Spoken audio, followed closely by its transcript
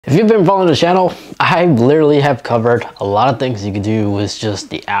If you've been following the channel, I literally have covered a lot of things you can do with just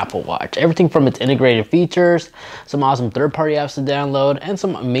the Apple Watch. Everything from its integrated features, some awesome third-party apps to download, and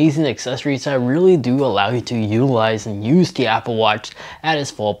some amazing accessories that really do allow you to utilize and use the Apple Watch at its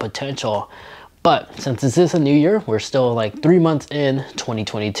full potential. But since this is a new year, we're still like 3 months in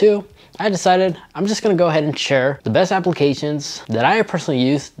 2022, I decided I'm just gonna go ahead and share the best applications that I personally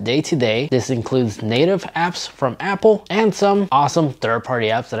use day to day. This includes native apps from Apple and some awesome third-party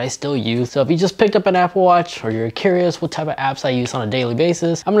apps that I still use. So if you just picked up an Apple Watch or you're curious what type of apps I use on a daily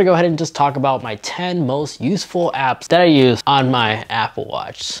basis, I'm gonna go ahead and just talk about my 10 most useful apps that I use on my Apple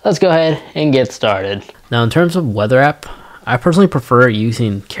Watch. Let's go ahead and get started. Now, in terms of weather app, I personally prefer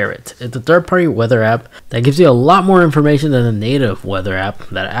using Carrot. It's a third-party weather app that gives you a lot more information than the native weather app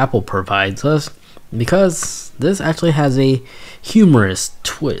that Apple provides us, because this actually has a humorous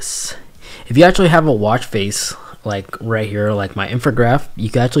twist. If you actually have a watch face, like right here, like my infograph,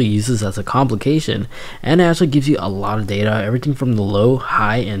 you can actually use this as a complication, and it actually gives you a lot of data, everything from the low,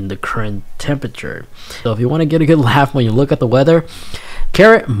 high, and the current temperature. So if you want to get a good laugh when you look at the weather,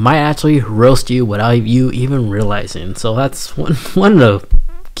 Carrot might actually roast you without you even realizing. So that's one of the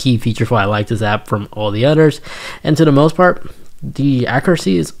key features why I like this app from all the others. And to the most part, the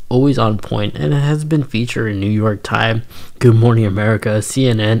accuracy is always on point, and it has been featured in New York Times, Good Morning America,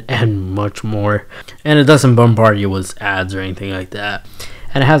 CNN, and much more. And it doesn't bombard you with ads or anything like that.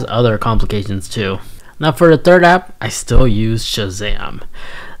 And it has other complications too. Now for the third app, I still use Shazam.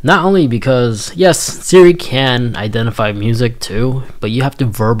 Not only because, yes, Siri can identify music too, but you have to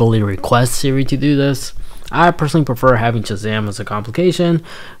verbally request Siri to do this. I personally prefer having Shazam as a complication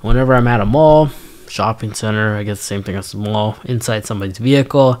whenever I'm at a mall, shopping center, I guess the same thing as a mall, inside somebody's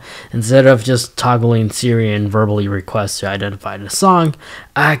vehicle. Instead of just toggling Siri and verbally request to identify the song,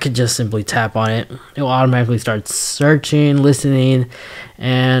 I could just simply tap on it. It will automatically start searching, listening,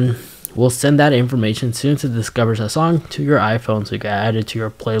 and we'll send that information as soon as it discovers a song to your iPhone, so you can add it to your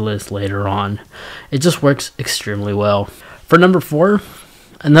playlist later on. It just works extremely well. For number 4,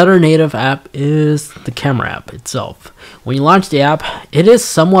 another native app is the camera app itself. When you launch the app, it is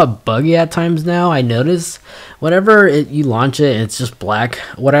somewhat buggy at times now. I notice whenever you launch it and it's just black,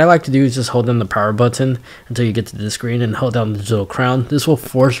 what I like to do is just hold down the power button until you get to this screen and hold down the digital crown. This will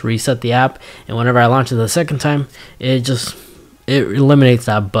force reset the app, and whenever I launch it the second time, it eliminates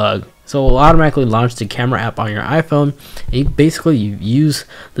that bug. So it will automatically launch the camera app on your iPhone. And basically, you use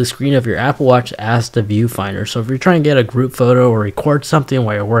the screen of your Apple Watch as the viewfinder. So if you're trying to get a group photo or record something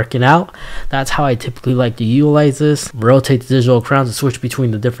while you're working out, that's how I typically like to utilize this. Rotate the digital crown to switch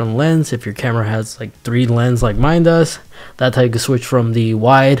between the different lenses. If your camera has like 3 lenses like mine does, that's how you can switch from the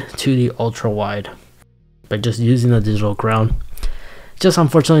wide to the ultra wide by just using the digital crown. Just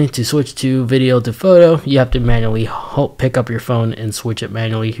unfortunately, to switch to video to photo, you have to manually pick up your phone and switch it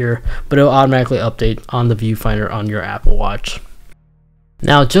manually here, but it will automatically update on the viewfinder on your Apple Watch.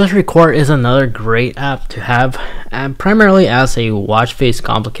 Now, Just Record is another great app to have, and primarily as a watch face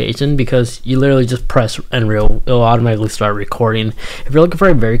complication, because you literally just press and it'll automatically start recording. If you're looking for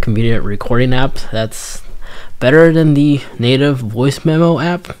a very convenient recording app that's better than the native voice memo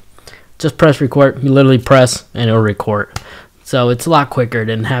app, just press record. You literally press and it'll record. So it's a lot quicker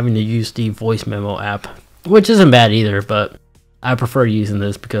than having to use the voice memo app, which isn't bad either, but I prefer using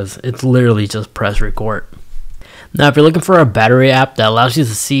this because it's literally just press record. Now, if you're looking for a battery app that allows you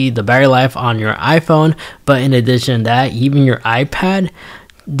to see the battery life on your iPhone, but in addition to that, even your iPad,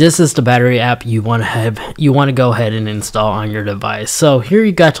 this is the battery app you want to go ahead and install on your device. So here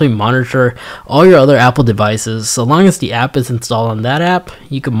you can actually monitor all your other Apple devices. So long as the app is installed on that app,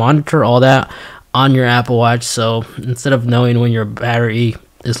 you can monitor all that on your Apple Watch. So instead of knowing when your battery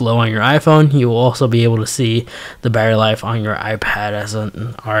is low on your iPhone, you will also be able to see the battery life on your iPad as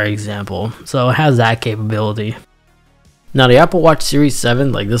our example. So it has that capability. Now, the Apple Watch Series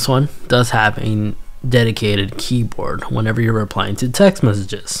 7, like this one, does have a dedicated keyboard whenever you're replying to text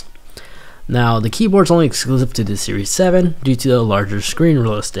messages. Now, the keyboard is only exclusive to the Series 7 due to the larger screen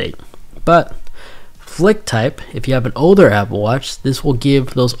real estate, but Flick type, if you have an older Apple Watch, this will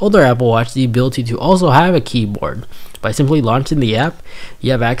give those older Apple Watch the ability to also have a keyboard. By simply launching the app,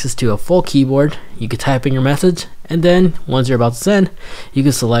 you have access to a full keyboard. You can type in your message, and then once you're about to send, you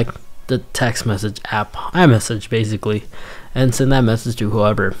can select the text message app, iMessage basically, and send that message to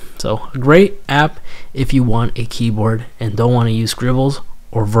whoever. So a great app if you want a keyboard and don't want to use scribbles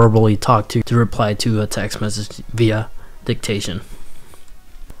or verbally talk to reply to a text message via dictation.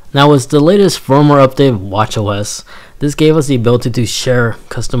 Now, with the latest firmware update of watchOS, this gave us the ability to share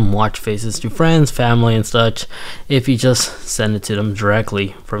custom watch faces to friends, family, and such if you just send it to them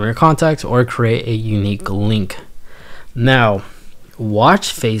directly from your contacts or create a unique link. Now,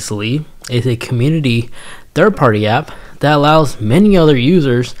 Watch Facely is a community third-party app that allows many other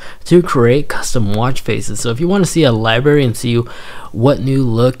users to create custom watch faces. So if you want to see a library and see what new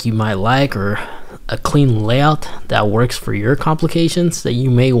look you might like, or a clean layout that works for your complications that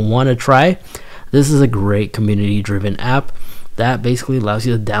you may want to try, this is a great community-driven app that basically allows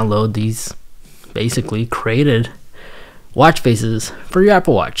you to download these basically created watch faces for your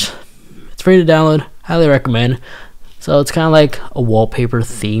Apple Watch. It's free to download, highly recommend. So it's kind of like a wallpaper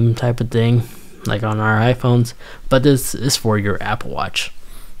theme type of thing, like on our iPhones, but this is for your Apple Watch.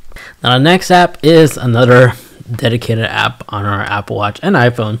 Now the next app is another dedicated app on our Apple Watch and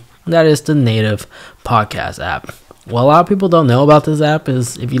iPhone. That is the native podcast app. What a lot of people don't know about this app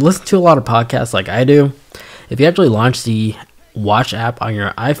is, if you listen to a lot of podcasts like I do, if you actually launch the Watch app on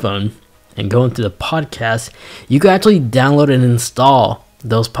your iPhone and go into the podcast, you can actually download and install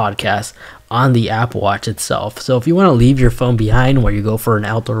those podcasts on the Apple Watch itself. So if you want to leave your phone behind where you go for an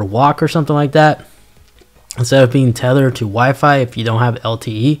outdoor walk or something like that, instead of being tethered to Wi-Fi, if you don't have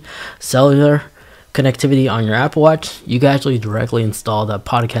LTE cellular connectivity on your Apple Watch, you can actually directly install that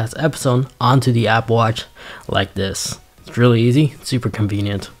podcast episode onto the Apple Watch like this. It's really easy, super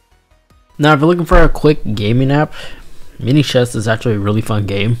convenient. Now if you're looking for a quick gaming app, Mini Chess is actually a really fun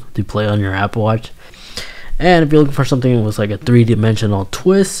game to play on your Apple Watch. And if you're looking for something with like a three-dimensional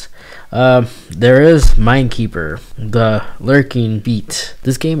twist, there is Minekeeper, the Lurking Beat.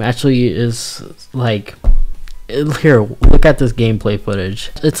 This game actually is like, here, look at this gameplay footage.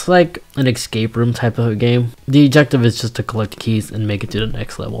 It's like an escape room type of a game. The objective is just to collect keys and make it to the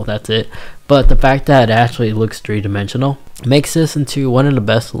next level. That's it. But the fact that it actually looks three-dimensional makes this into one of the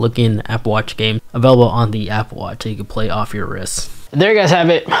best looking Apple Watch games available on the Apple Watch that you can play off your wrist. There you guys have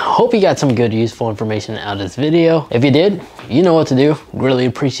it. Hope you got some good useful information out of this video. If you did, you know what to do. Really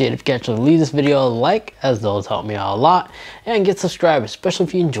appreciate it if you actually leave this video a like, as those help me out a lot, and get subscribed, especially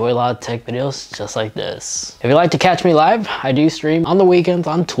if you enjoy a lot of tech videos just like this. If you'd like to catch me live, I do stream on the weekends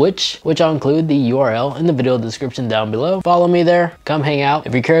on Twitch, which I'll include the URL in the video description down below. Follow me there, come hang out.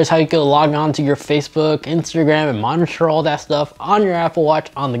 If you're curious how you can log on to your Facebook, Instagram, and monitor all that stuff on your Apple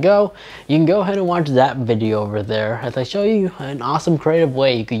Watch on the go, you can go ahead and watch that video over there as I show you an awesome creative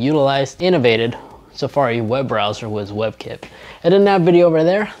way you could utilize innovative Safari web browser with WebKit. And in that video over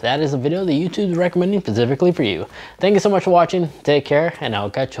there, that is a video that YouTube is recommending specifically for you. Thank you so much for watching. Take care, and I'll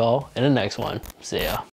catch y'all in the next one. See ya.